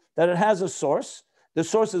you that it has a source. The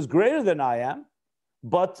source is greater than I am,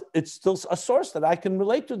 but it's still a source that I can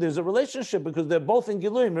relate to. There's a relationship because they're both in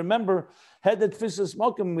Giluyim. Remember, Hedet Tfisas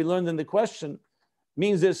Mokim, we learned in the question,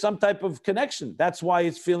 means there's some type of connection. That's why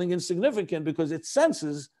it's feeling insignificant, because it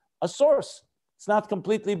senses a source. It's not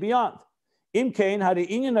completely beyond. So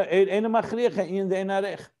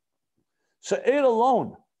Eir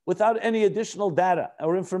alone, without any additional data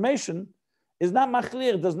or information, is not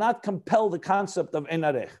machlir, does not compel the concept of ein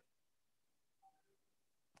arech.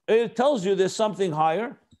 It tells you there's something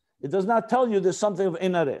higher. It does not tell you there's something of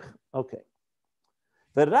ein arech. Okay.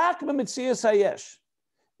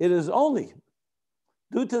 It is only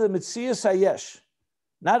due to the mitzias hayesh,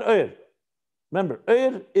 not Eir. Remember,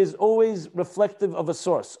 Eir is always reflective of a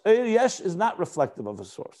source. Eir yesh is not reflective of a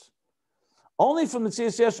source. Only from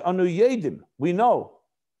mitzias yesh anu yedim we know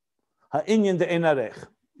ha'inyan de'ein arech,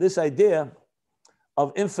 this idea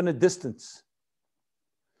of infinite distance.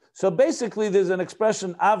 So basically, there's an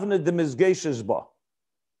expression avne de mizgeshes ba.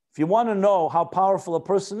 If you want to know how powerful a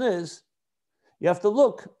person is, you have to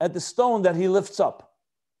look at the stone that he lifts up.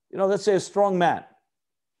 You know, let's say a strong man.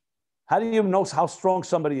 How do you know how strong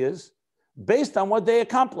somebody is? Based on what they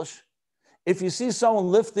accomplish. If you see someone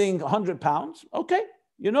lifting 100 pounds, okay,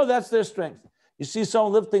 you know that's their strength. You see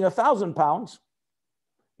someone lifting 1,000 pounds,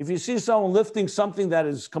 if you see someone lifting something that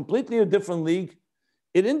is completely a different league,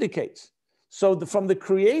 it indicates. So from the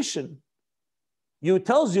creation, it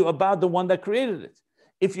tells you about the one that created it.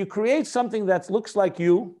 If you create something that looks like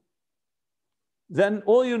you, then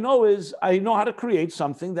all you know is, I know how to create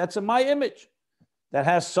something that's in my image, that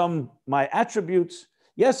has my attributes.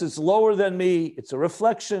 Yes, it's lower than me, it's a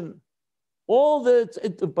reflection,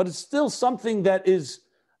 but it's still something that is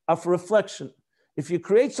of reflection. If you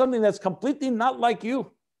create something that's completely not like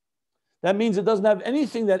you, that means it doesn't have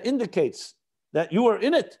anything that indicates that you are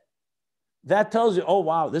in it. That tells you, oh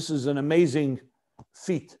wow, this is an amazing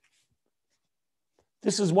feat.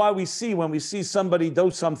 This is why when we see somebody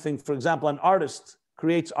do something, for example, an artist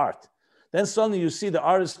creates art. Then suddenly you see the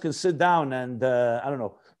artist can sit down and,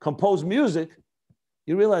 compose music.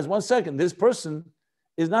 You realize, 1 second, this person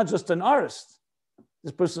is not just an artist.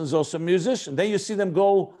 This person is also a musician. Then you see them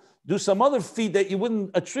go do some other feat that you wouldn't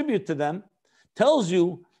attribute to them. Tells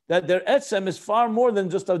you that their etzem is far more than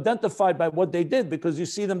just identified by what they did, because you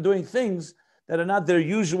see them doing things that are not their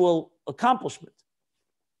usual accomplishment.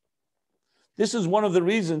 This is one of the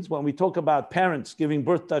reasons when we talk about parents giving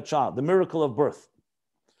birth to a child, the miracle of birth.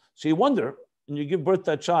 So you wonder, when you give birth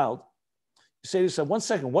to a child, you say to yourself, 1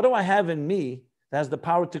 second, what do I have in me that has the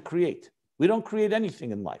power to create? We don't create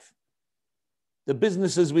anything in life. the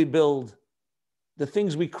businesses we build, the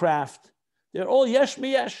things we craft, they're all yesh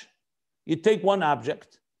miyesh. You take one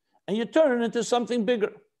object and you turn it into something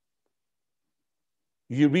bigger.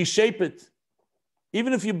 You reshape it.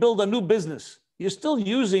 Even if you build a new business, you're still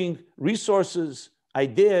using resources,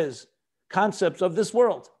 ideas, concepts of this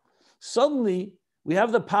world. Suddenly, we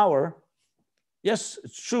have the power. Yes,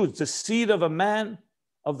 it's true. It's the seed of a man,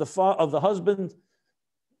 of the husband,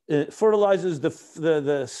 fertilizes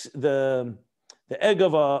the egg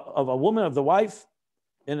of a woman, of the wife,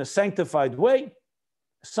 in a sanctified way.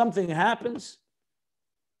 Something happens.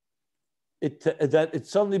 It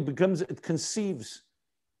suddenly becomes, it conceives,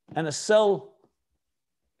 and a cell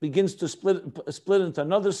begins to split into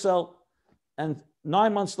another cell, and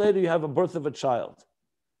 9 months later you have a birth of a child.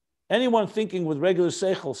 Anyone thinking with regular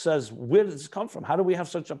seichel says, where did this come from? How do we have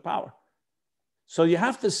such a power? So you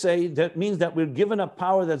have to say that means that we're given a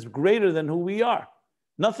power that's greater than who we are.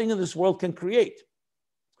 Nothing in this world can create.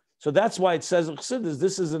 So that's why it says, Chassidus,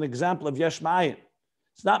 this is an example of yesh ma'ayin.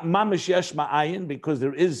 It's not mamish yesh ma'ayin because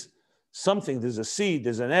there is something, there's a seed,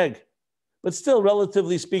 there's an egg, but still,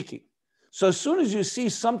 relatively speaking. So as soon as you see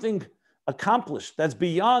something accomplished that's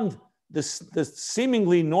beyond this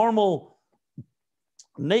seemingly normal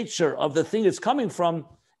nature of the thing it's coming from,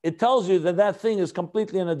 it tells you that that thing is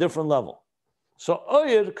completely on a different level. So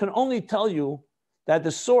Ohr can only tell you that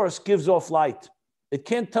the source gives off light. It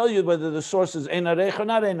can't tell you whether the source is ein arech or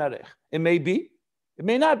not ein arech. It may be, it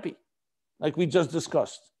may not be, like we just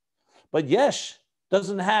discussed. But yesh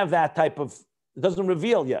doesn't have that type of, it doesn't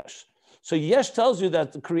reveal yesh. So yesh tells you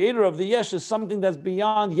that the creator of the yesh is something that's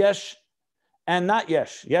beyond yesh and not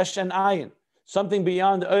yesh and ayin, something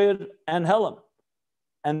beyond Ohr and helam.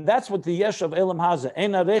 And that's what the yesh of elam haza,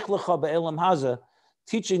 ein arech lecha be'elam haza,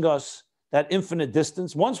 teaching us that infinite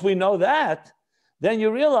distance. Once we know that, then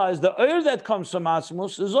you realize the Ohr that comes from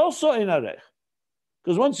Atzmus is also ein arech.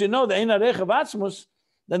 Because once you know the ein arech of Atzmus,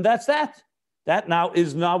 then that's that. That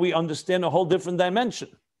now we understand a whole different dimension.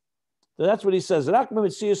 So that's what he says. Rak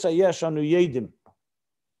me'metzius hayesh anu yedim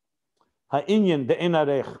ha'inyan de'ein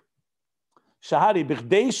arech shahari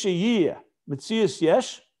b'chdei sheyiyeh metzius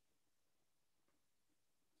yesh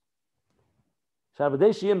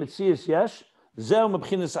shabdei sheyiyeh metzius yesh zeu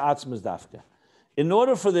mebchinas atzmus dafka. In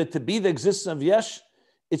order for there to be the existence of yesh,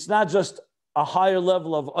 it's not just a higher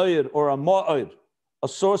level of Ohr or a ma'or, a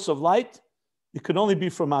source of light. It can only be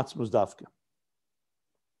from Atzmus dafka.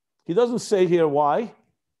 He doesn't say here why,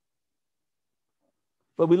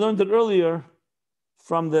 but we learned it earlier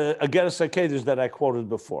from the Ageres HaKedesh that I quoted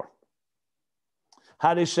before.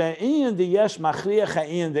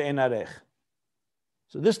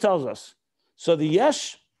 So this tells us, so the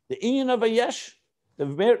yesh, the Ayin of a yesh,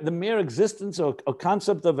 the mere existence or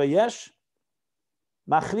concept of a yesh,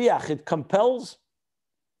 machriach, it compels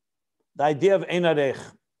the idea of ein arech,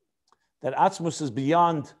 that Atzmus is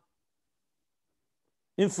beyond,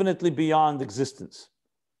 infinitely beyond existence.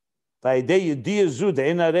 And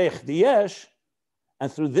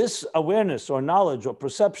through this awareness or knowledge or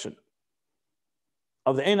perception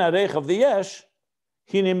of the ein arech of the yesh,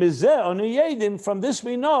 from this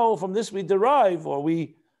we know, from this we derive, or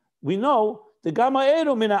we know the gamma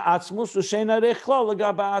eru mina atzmus ushein arech klal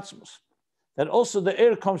legaba atzmus. That also the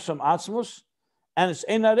air comes from Atzmus, and it's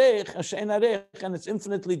ein arech, and it's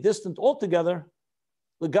infinitely distant altogether,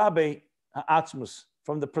 legabe Atzmus,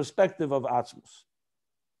 from the perspective of Atzmus.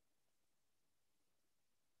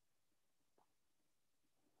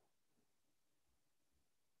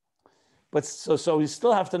 But so we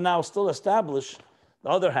still have to now still establish the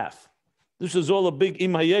other half. This is all a big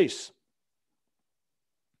imhayes.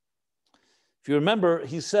 If you remember,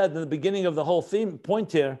 he said in the beginning of the whole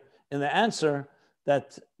point here, in the answer,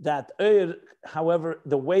 that Ohr, however,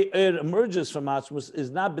 the way Ohr emerges from Atzmus is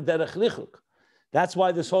not b'derech lichuk. That's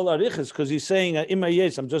why this whole arich is, because he's saying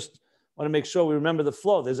imhayes. I'm just want to make sure we remember the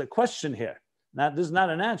flow. There's a question here. Now, this is not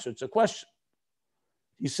an answer, it's a question.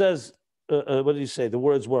 He says, what did he say? The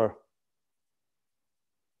words were,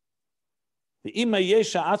 the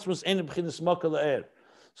imhayesha Atzmus ein b'chinas makal Ohr.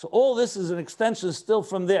 So all this is an extension still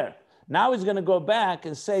from there. Now he's going to go back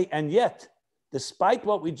and say, and yet, despite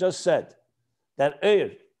what we just said, that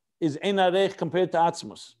Ohr is ein arech compared to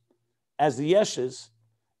Atzmus, as the yesh is,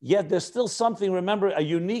 yet there's still something, remember, a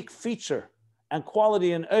unique feature and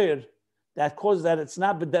quality in Ohr that causes that it's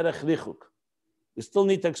not b'derech lichuk. We still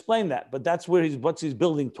need to explain that, but that's where what he's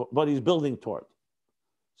building toward.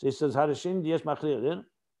 So he says, Harashin yesh machlir.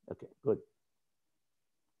 Okay, good.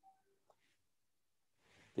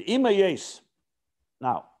 The imhayes.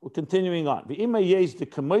 Now we're continuing on. The imhayes the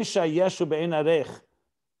kamosha yeshu be'ein arech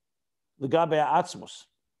legabe Atzmus.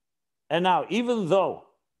 And now, even though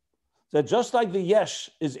that just like the yesh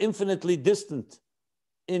is infinitely distant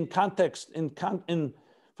in context, from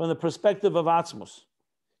the perspective of Atzmus,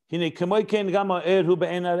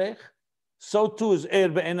 so too is Ohr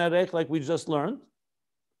be'en arech, like we just learned.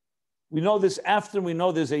 We know this after we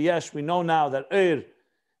know there's a yesh. We know now that Ohr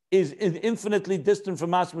is infinitely distant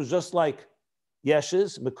from Atzmus, just like yesh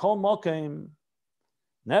is.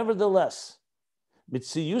 Nevertheless,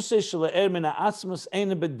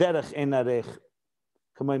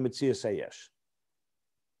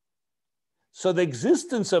 so the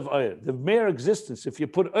existence of Ohr, the mere existence, if you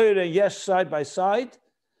put Ohr and yesh side by side,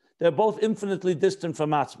 they're both infinitely distant from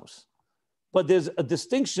Atzmus. But there's a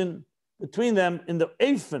distinction between them in the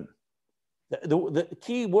Eifen. The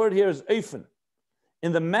key word here is Eifen,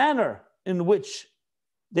 in the manner in which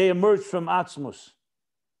they emerge from Atzmus.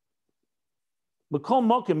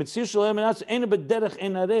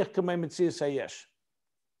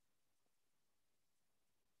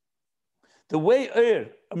 The way Ohr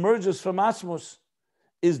emerges from Atzmus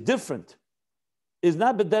is different. Is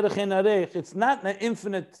not b'derech ein arech. It's not in an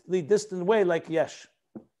infinitely distant way like yesh.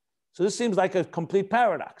 So this seems like a complete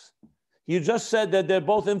paradox. You just said that they're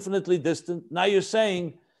both infinitely distant. Now you're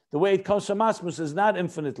saying the way it comes from Atzmus is not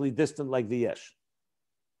infinitely distant like the yesh.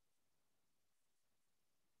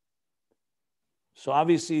 So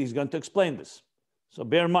obviously he's going to explain this. So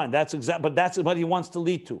bear in mind, that's what he wants to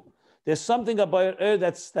lead to. There's something about Ohr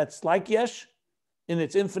that's like yesh in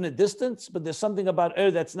its infinite distance, but there's something about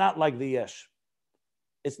Ohr that's not like the yesh.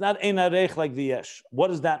 It's not ein arech like the yesh. What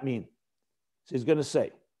does that mean? So he's going to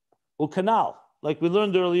say, Ukanal, like we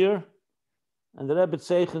learned earlier, and the Rebbe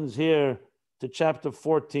Tzeichens here to chapter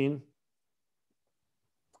 14,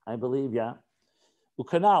 I believe, yeah.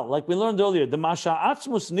 Ukanal, like we learned earlier, the Masha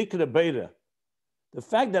Atzmus Nikra Beira, the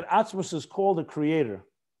fact that Atzmus is called a creator,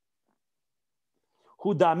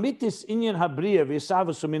 Hu damitis inyan habriya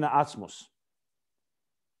v'yisavus mina Atzmus.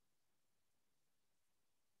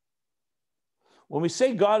 When we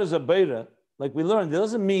say God is a Beira, like we learned, it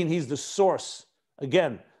doesn't mean he's the source.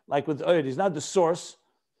 Again, like with Ohr, he's not the source.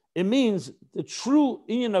 It means the true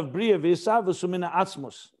inyan of Bria v'yisavus mina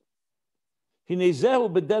Atzmus.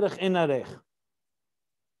 Hinezehu b'derech ein arech.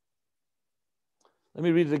 Let me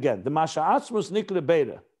read it again. The Masha Atzmus nikra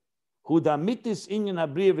Beira. Hu damitis inyan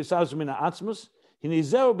habriya v'yisavus mina Atzmus. In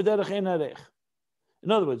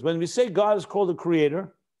other words, when we say God is called a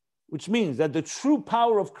creator, which means that the true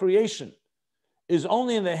power of creation is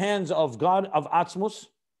only in the hands of God, of Atzmus,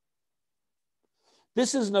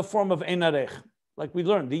 this is in the form of ein arech. Like we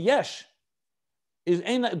learned, the yesh is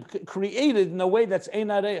created in a way that's ein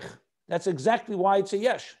arech. That's exactly why it's a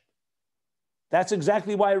yesh. That's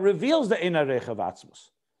exactly why it reveals the ein arech of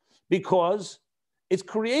Atzmus, because it's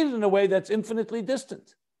created in a way that's infinitely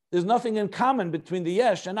distant. There's nothing in common between the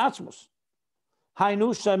yesh and Atzmus.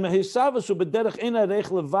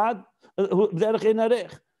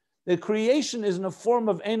 The creation is in a form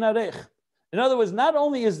of ein arech. In other words, not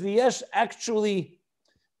only is the yesh actually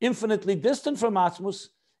infinitely distant from Atzmus,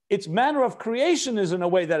 its manner of creation is in a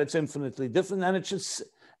way that it's infinitely different,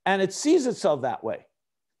 and it sees itself that way.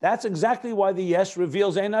 That's exactly why the yesh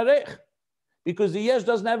reveals ein arech, because the yesh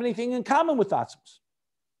doesn't have anything in common with Atzmus.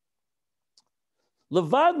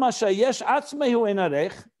 Levad mashayesh atzmehu ein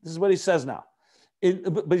arech. This is what he says now.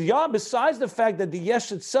 But besides the fact that the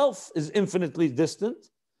yesh itself is infinitely distant,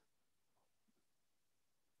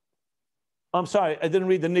 I'm sorry, I didn't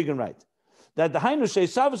read the nigun right. That the hainu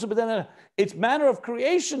sheisavus, but then its manner of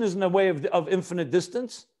creation is in a way of infinite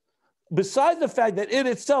distance. Besides the fact that it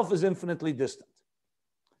itself is infinitely distant.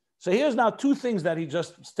 So here's now two things that he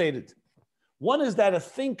just stated. One is that a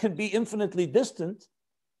thing can be infinitely distant,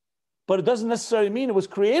 but it doesn't necessarily mean it was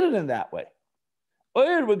created in that way.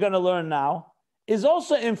 Ohr, we're going to learn now, is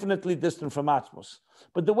also infinitely distant from Atzmus.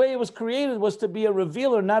 But the way it was created was to be a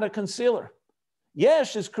revealer, not a concealer.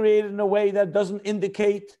 Yesh is created in a way that doesn't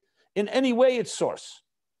indicate in any way its source.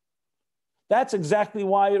 That's exactly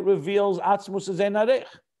why it reveals Atzmus as ein arech.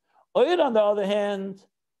 Ohr, on the other hand,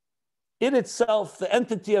 it itself, the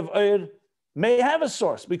entity of Ohr, may have a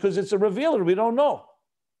source because it's a revealer. We don't know.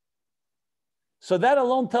 So that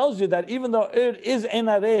alone tells you that even though Ohr is ein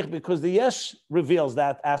arech because the yesh reveals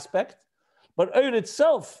that aspect, but Ohr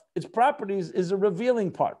itself, its properties, is a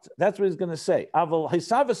revealing part. That's what he's going to say. The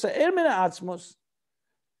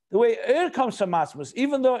way Ohr comes from Atzmus,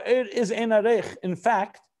 even though Ohr is ein arech, in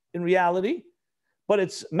fact, in reality, but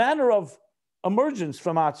its manner of emergence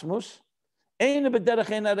from Atzmus, ein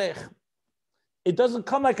b'derech ein arech. It doesn't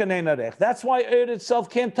come like an ein arech. That's why Ohr itself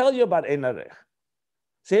can't tell you about ein arech.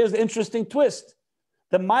 So here's the interesting twist.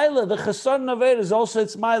 The Maila, the Chassidus of Ohr is also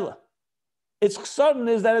its Maila. Its sudden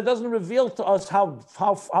is that it doesn't reveal to us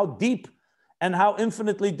how deep and how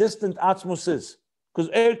infinitely distant Atzmus is. Because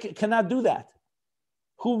Ohr cannot do that.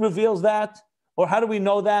 Who reveals that? Or how do we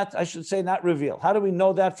know that? I should say not reveal. How do we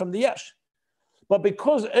know that from the Yesh? But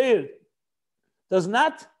because Ohr does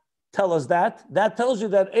not tell us that, that tells you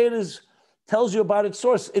that Ohr tells you about its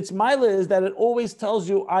source. Its Mila is that it always tells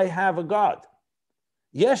you, I have a God.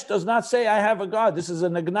 Yesh does not say, I have a God. This is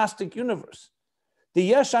an agnostic universe. The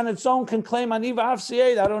Yesh on its own can claim, Aniva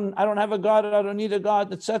Avsiyed, I don't have a God, I don't need a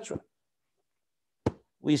God, etc.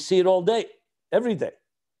 We see it all day, every day.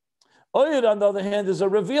 Ohr, on the other hand, is a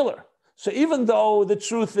revealer. So even though the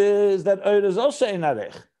truth is that Ohr is also ein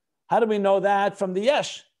arech, how do we know that? From the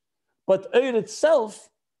Yesh. But Ohr itself,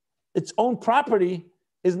 its own property,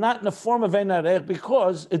 is not in the form of ein arech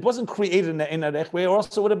because it wasn't created in the ein arech way, or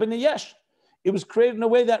else it would have been a Yesh. It was created in a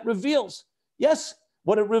way that reveals. Yes,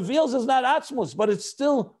 what it reveals is not Atzmus, but it's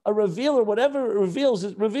still a revealer. Whatever it reveals,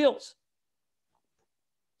 it reveals.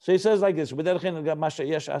 So he says like this,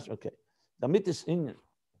 okay. Damit is in.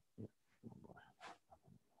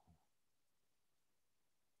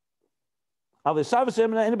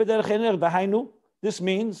 This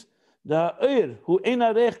means the Ohr who ein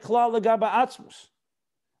arech klal legaba Atzmus.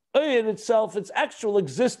 Ohr itself, its actual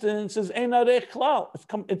existence is ein arech klal.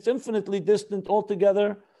 It's infinitely distant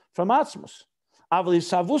altogether from Atzmus.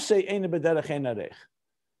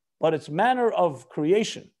 But its manner of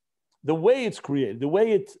creation, the way it's created, the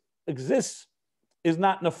way it exists, is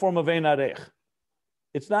not in the form of ein arech.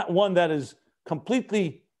 It's not one that is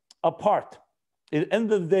completely apart. At the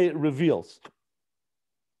end of the day, it reveals.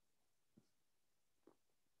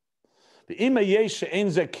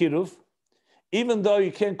 Even though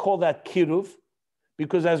you can't call that kiruv,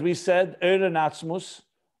 because as we said, Ohr and Atzmus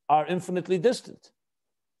are infinitely distant.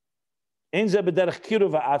 You can't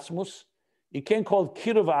call it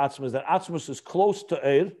kiruv Atzmus, that Atzmus is close to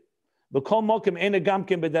Ohr.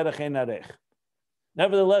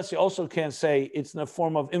 Nevertheless, you also can't say it's in a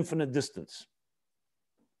form of infinite distance.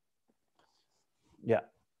 Yeah.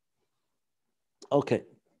 Okay.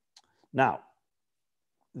 Now,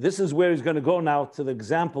 this is where he's going to go now to the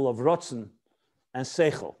example of Rotzen and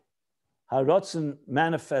Seichel. How Rotzen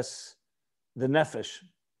manifests the Nefesh,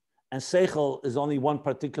 and Seichel is only one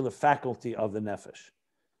particular faculty of the Nefesh.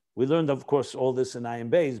 We learned, of course, all this in Ayin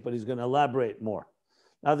Beis, but he's going to elaborate more.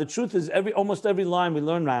 Now, the truth is, almost every line we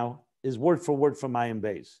learn now is word for word from Ayin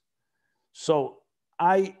Beis. So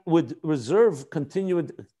I would reserve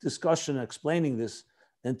continued discussion and explaining this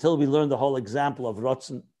until we learn the whole example of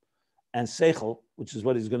Rotzen and Seichel, which is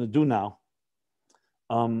what he's going to do now.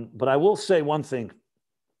 But I will say one thing.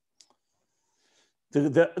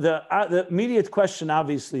 The immediate question,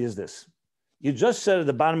 obviously, is this. You just said at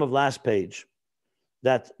the bottom of last page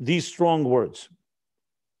that these strong words,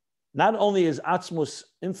 not only is Atzmus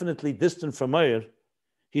infinitely distant from Ohr,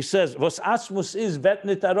 he says, was Atzmus is, wird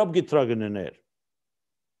nicht herabgetragen in Ohr.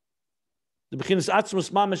 The beginning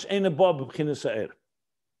Atzmus mamish eine bob beginning Ohr.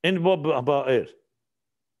 Eine bob about Ohr.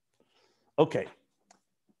 Okay.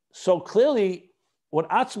 So clearly, what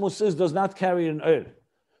Atzmus is does not carry an Ohr.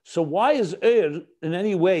 So why is Ohr in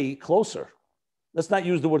any way closer? Let's not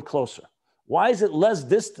use the word closer. Why is it less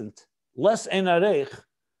distant, less ein arech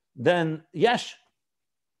than Yesh?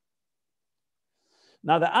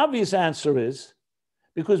 Now the obvious answer is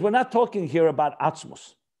because we're not talking here about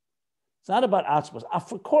Atzmus. It's not about Atzmus.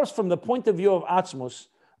 Of course, from the point of view of Atzmus,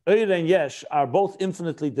 Ohr and Yesh are both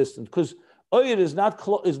infinitely distant because Ohr is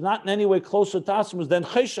not in any way closer to Atzmus than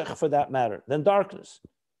Cheshech, for that matter, than darkness.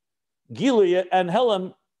 Gilui and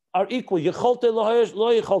Helem are equal. Yecholte lohoyer,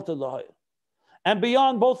 lo yecholte lohoyer. And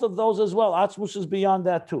beyond both of those as well, Atzmus is beyond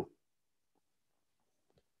that too.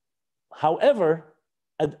 However,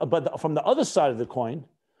 but from the other side of the coin,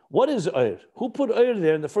 what is Ohr? Who put Ohr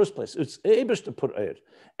there in the first place? It's Eibush to put Ohr.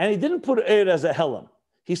 And he didn't put Ohr as a Helem.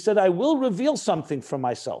 He said, I will reveal something from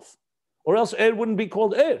myself, or else Ohr wouldn't be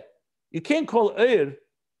called Ohr. You can't call Ohr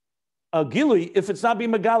a Gilui if it's not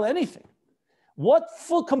being Megala anything. What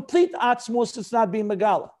full, complete Atzmus it's not being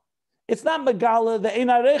Megala? It's not Megala, the Ein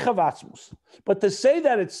Arech of Atzmus. But to say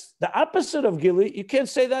that it's the opposite of Gilui, you can't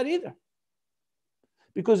say that either.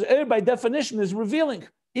 Because Ohr, by definition, is revealing.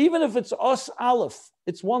 Even if it's Os Aleph,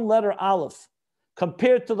 it's one letter Aleph.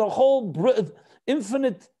 Compared to the whole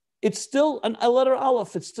infinite, it's still a letter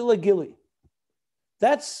Aleph. It's still a Gilui.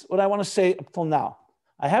 That's what I want to say up till now.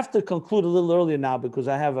 I have to conclude a little earlier now because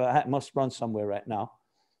I must run somewhere right now.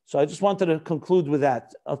 So I just wanted to conclude with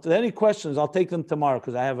that. If there are any questions, I'll take them tomorrow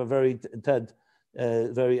because I have a very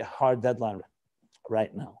hard deadline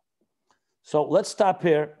right now. So let's stop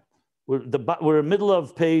here. We're in the middle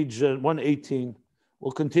of page 118.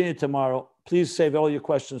 We'll continue tomorrow. please save all your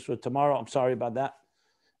questions for tomorrow. I'm sorry about that.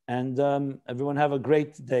 And everyone have a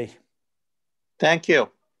great day. Thank you.